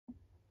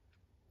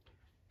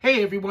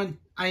Hey everyone,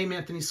 I am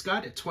Anthony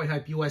Scott at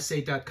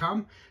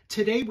ToyHypeUSA.com.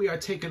 Today we are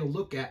taking a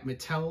look at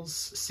Mattel's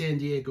San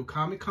Diego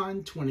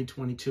Comic-Con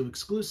 2022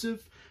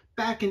 exclusive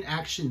Back in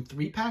Action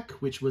 3-pack,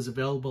 which was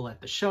available at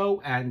the show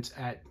and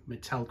at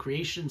Mattel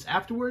Creations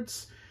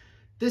afterwards.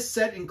 This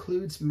set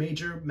includes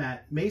Major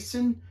Matt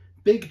Mason,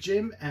 Big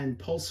Jim, and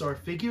Pulsar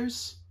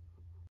figures,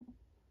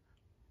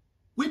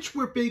 which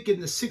were big in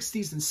the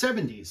 60s and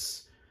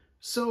 70s.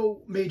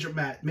 So Major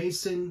Matt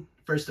Mason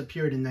first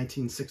appeared in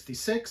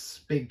 1966,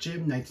 Big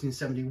Jim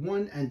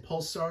 1971, and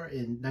Pulsar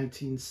in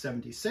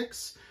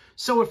 1976.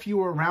 So if you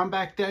were around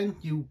back then,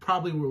 you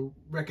probably will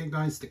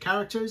recognize the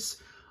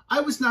characters.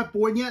 I was not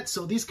born yet,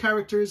 so these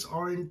characters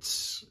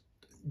aren't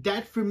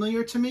that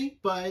familiar to me,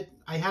 but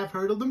I have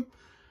heard of them.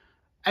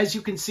 As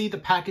you can see, the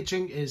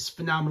packaging is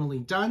phenomenally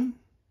done,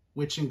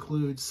 which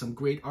includes some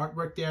great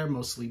artwork there,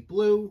 mostly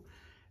blue,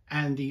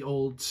 and the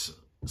old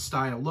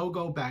style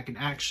logo, Back in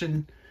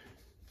Action,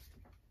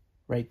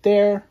 right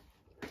there.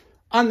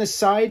 On the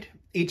side,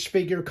 each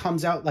figure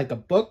comes out like a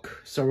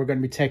book, so we're going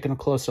to be taking a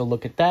closer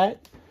look at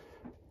that.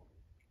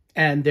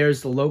 And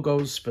there's the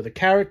logos for the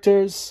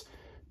characters,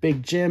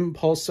 Big Jim,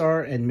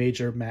 Pulsar, and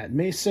Major Matt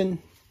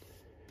Mason.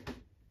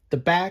 The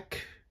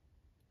back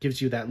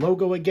gives you that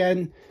logo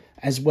again,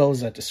 as well as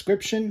that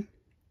description,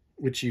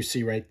 which you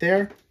see right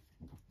there.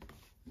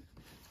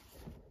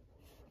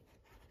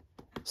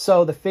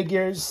 So the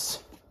figures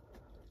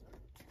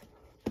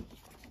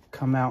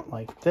come out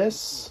like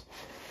this.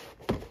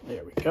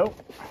 There we go.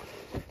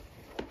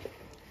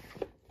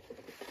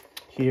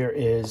 Here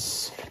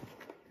is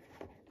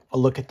a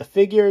look at the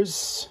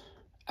figures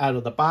out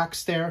of the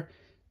box there.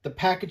 The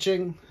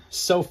packaging,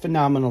 so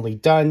phenomenally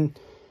done.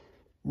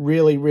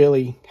 Really,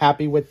 really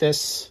happy with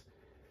this.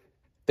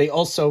 They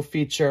also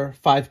feature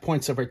 5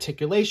 points of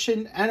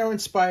articulation and are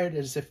inspired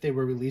as if they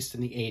were released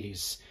in the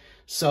 80s.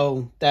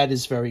 So that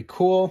is very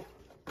cool.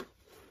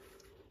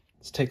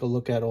 Let's take a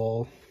look at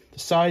all the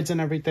sides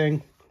and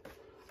everything.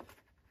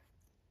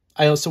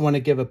 I also want to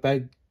give a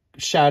big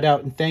shout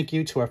out and thank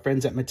you to our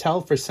friends at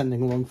Mattel for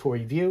sending along for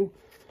review.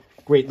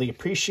 Greatly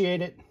appreciate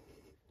it.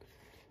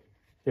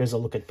 There's a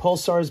look at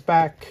Pulsar's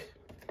back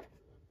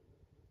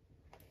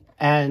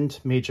and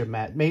Major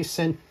Matt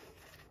Mason.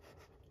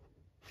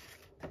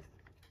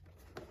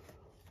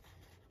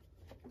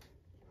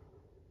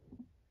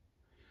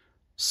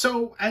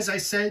 So, as I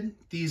said,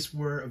 these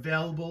were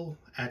available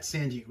at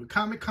San Diego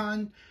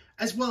Comic-Con,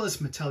 as well as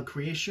Mattel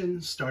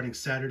Creations, starting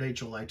Saturday,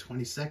 July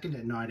 22nd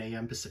at 9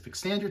 a.m. Pacific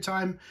Standard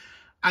Time.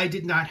 I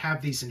did not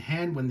have these in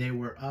hand when they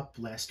were up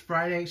last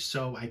Friday,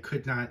 so I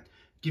could not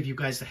give you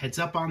guys a heads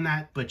up on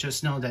that, but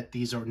just know that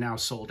these are now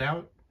sold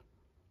out.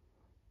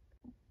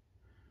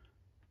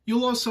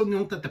 You'll also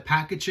note that the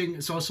packaging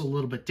is also a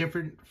little bit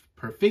different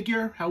per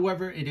figure.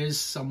 However, it is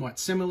somewhat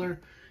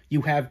similar.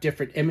 You have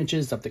different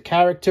images of the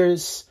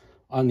characters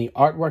on the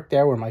artwork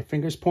there where my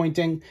finger's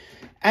pointing.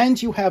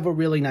 And you have a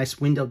really nice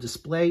window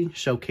display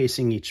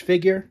showcasing each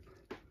figure.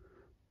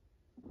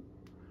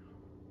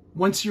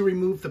 Once you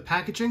remove the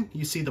packaging,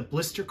 you see the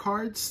blister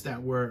cards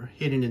that were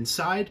hidden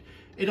inside.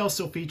 It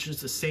also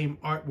features the same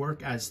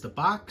artwork as the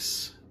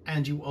box.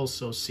 And you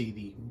also see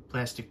the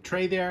plastic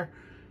tray there.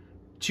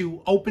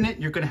 To open it,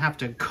 you're going to have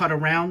to cut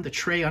around the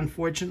tray,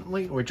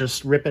 unfortunately, or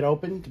just rip it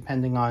open,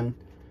 depending on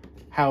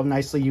how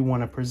nicely you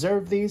want to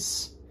preserve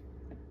these.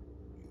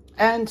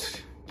 And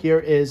here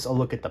is a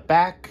look at the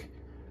back.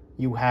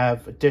 You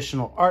have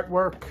additional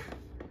artwork,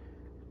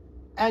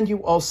 and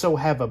you also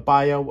have a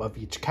bio of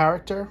each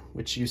character,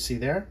 which you see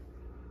there.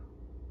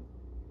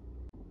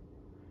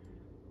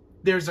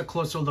 There's a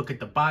closer look at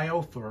the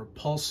bio for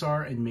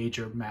Pulsar and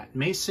Major Matt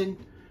Mason,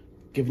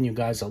 giving you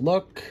guys a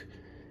look.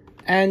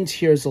 And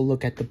here's a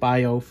look at the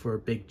bio for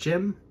Big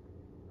Jim.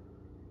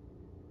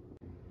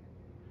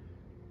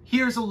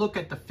 Here's a look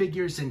at the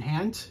figures in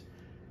hand.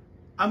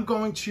 I'm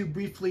going to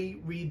briefly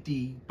read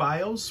the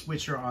bios,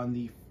 which are on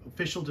the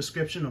official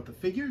description of the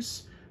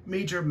figures.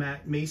 Major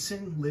Matt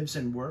Mason lives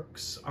and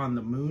works on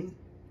the moon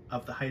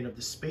of the height of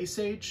the space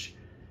age.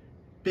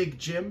 Big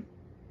Jim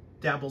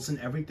dabbles in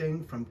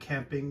everything from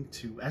camping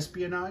to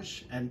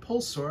espionage. And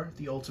Pulsar,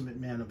 the ultimate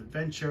man of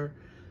adventure,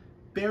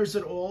 bears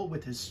it all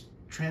with his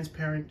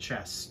transparent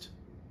chest.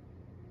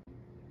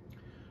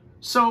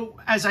 So,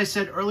 as I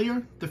said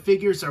earlier, the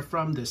figures are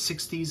from the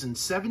 60s and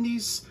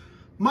 70s.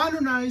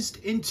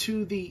 Modernized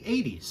into the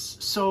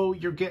 80s, so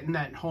you're getting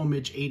that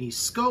homage 80s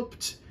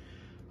sculpt.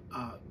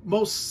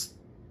 Most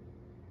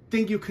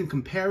thing you can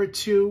compare it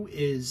to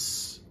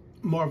is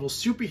Marvel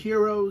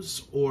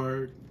superheroes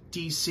or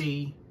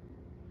DC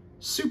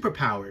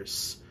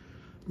superpowers.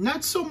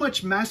 Not so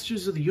much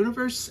Masters of the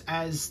Universe,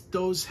 as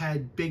those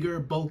had bigger,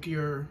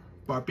 bulkier,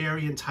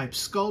 barbarian type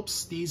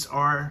sculpts. These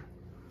are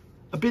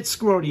a bit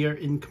scrawnier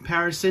in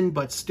comparison,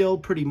 but still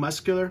pretty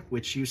muscular,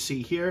 which you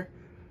see here.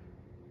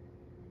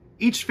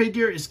 Each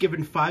figure is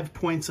given 5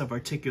 points of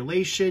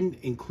articulation,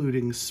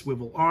 including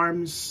swivel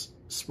arms,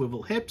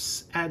 swivel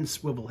hips, and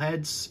swivel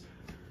heads,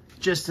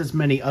 just as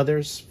many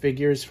others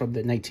figures from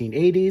the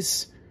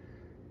 1980s.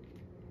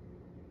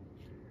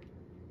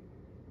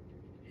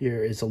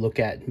 Here is a look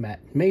at Matt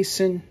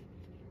Mason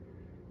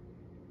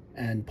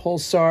and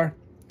Pulsar.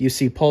 You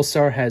see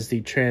Pulsar has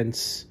the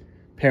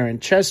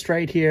transparent chest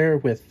right here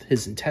with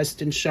his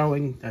intestines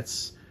showing.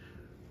 That's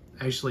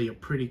actually a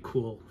pretty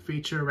cool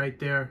feature right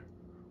there.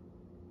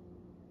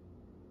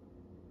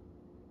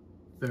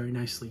 Very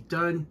nicely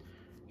done.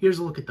 Here's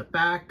a look at the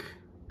back.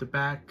 The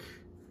back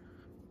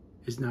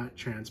is not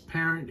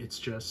transparent, it's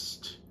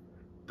just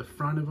the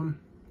front of them.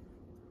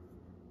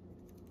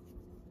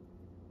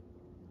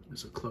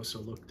 There's a closer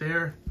look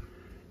there.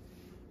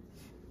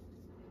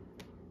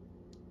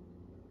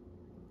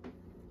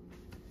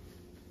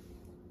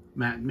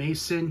 Matt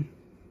Mason.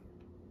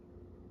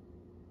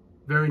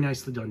 Very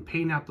nicely done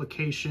paint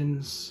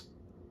applications.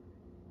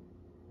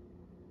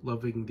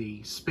 Loving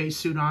the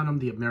spacesuit on him,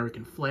 the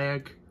American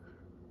flag.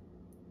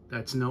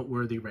 That's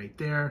noteworthy right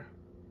there.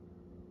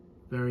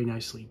 Very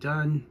nicely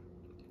done.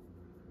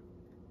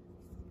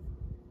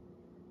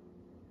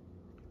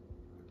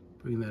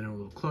 Bring that in a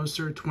little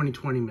closer.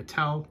 2020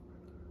 Mattel.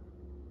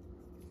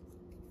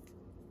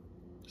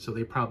 So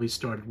they probably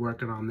started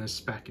working on this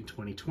back in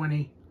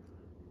 2020.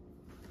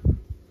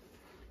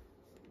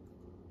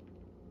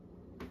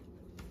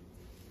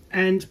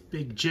 And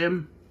Big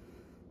Jim.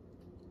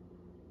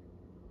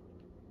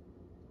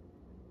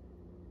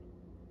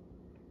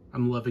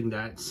 I'm loving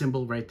that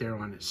symbol right there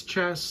on his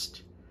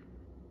chest.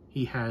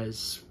 He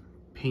has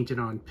painted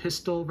on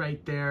pistol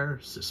right there,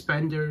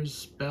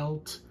 suspenders,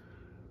 belt,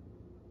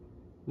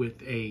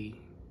 with a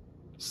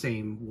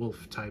same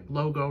wolf type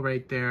logo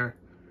right there.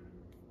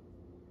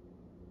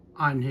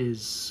 On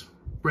his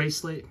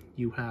bracelet,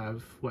 you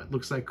have what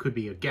looks like could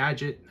be a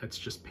gadget that's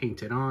just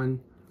painted on.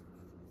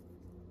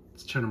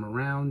 Let's turn him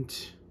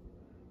around.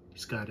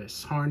 He's got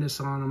his harness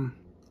on him,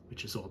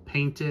 which is all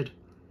painted.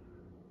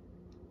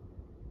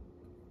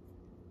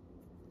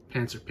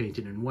 Pants are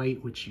painted in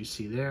white, which you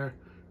see there.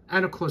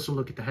 And a closer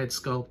look at the head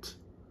sculpt.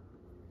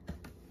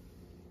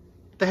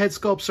 The head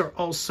sculpts are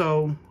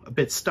also a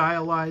bit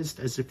stylized,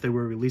 as if they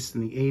were released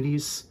in the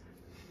 80s.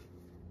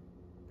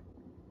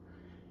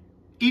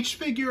 Each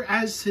figure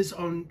has his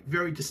own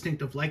very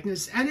distinctive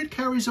likeness, and it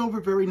carries over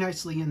very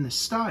nicely in this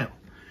style.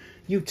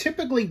 You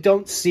typically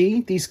don't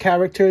see these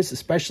characters,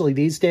 especially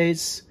these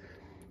days,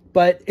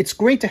 but it's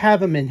great to have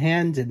them in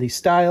hand in these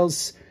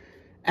styles.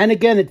 And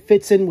again, it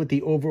fits in with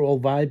the overall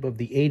vibe of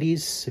the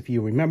 80s, if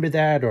you remember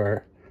that,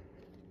 or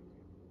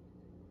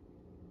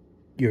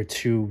you're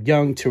too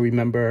young to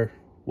remember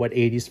what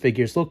 80s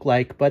figures look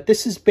like. But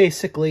this is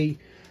basically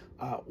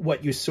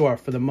what you saw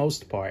for the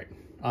most part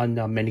on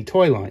many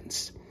toy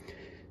lines.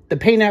 The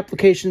paint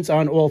applications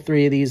on all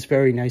three of these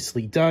very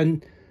nicely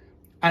done.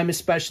 I'm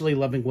especially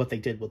loving what they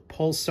did with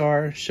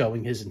Pulsar,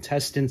 showing his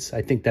intestines.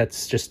 I think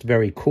that's just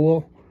very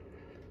cool,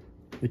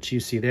 which you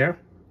see there.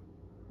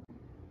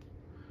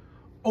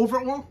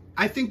 Overall,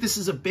 I think this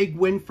is a big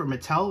win for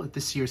Mattel at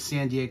this year's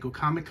San Diego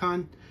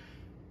Comic-Con.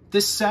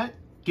 This set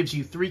gives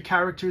you 3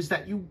 characters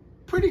that you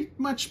pretty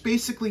much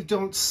basically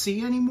don't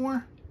see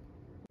anymore.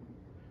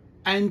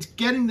 And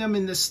getting them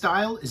in this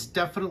style is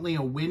definitely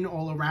a win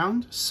all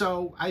around.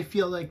 So I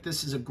feel like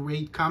this is a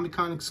great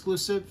Comic-Con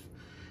exclusive,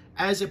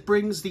 as it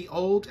brings the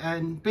old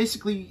and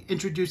basically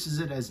introduces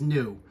it as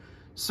new.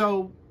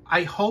 So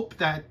I hope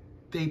that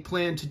they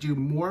plan to do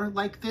more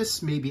like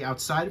this, maybe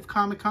outside of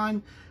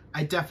Comic-Con.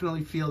 I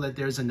definitely feel that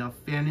there's enough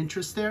fan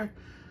interest there.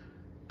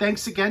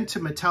 Thanks again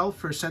to Mattel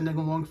for sending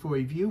along for a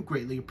review.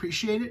 Greatly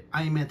appreciate it.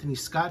 I am Anthony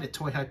Scott at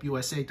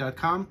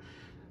ToyHypeUSA.com.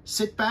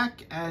 Sit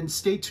back and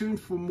stay tuned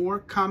for more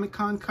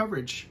Comic-Con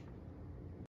coverage.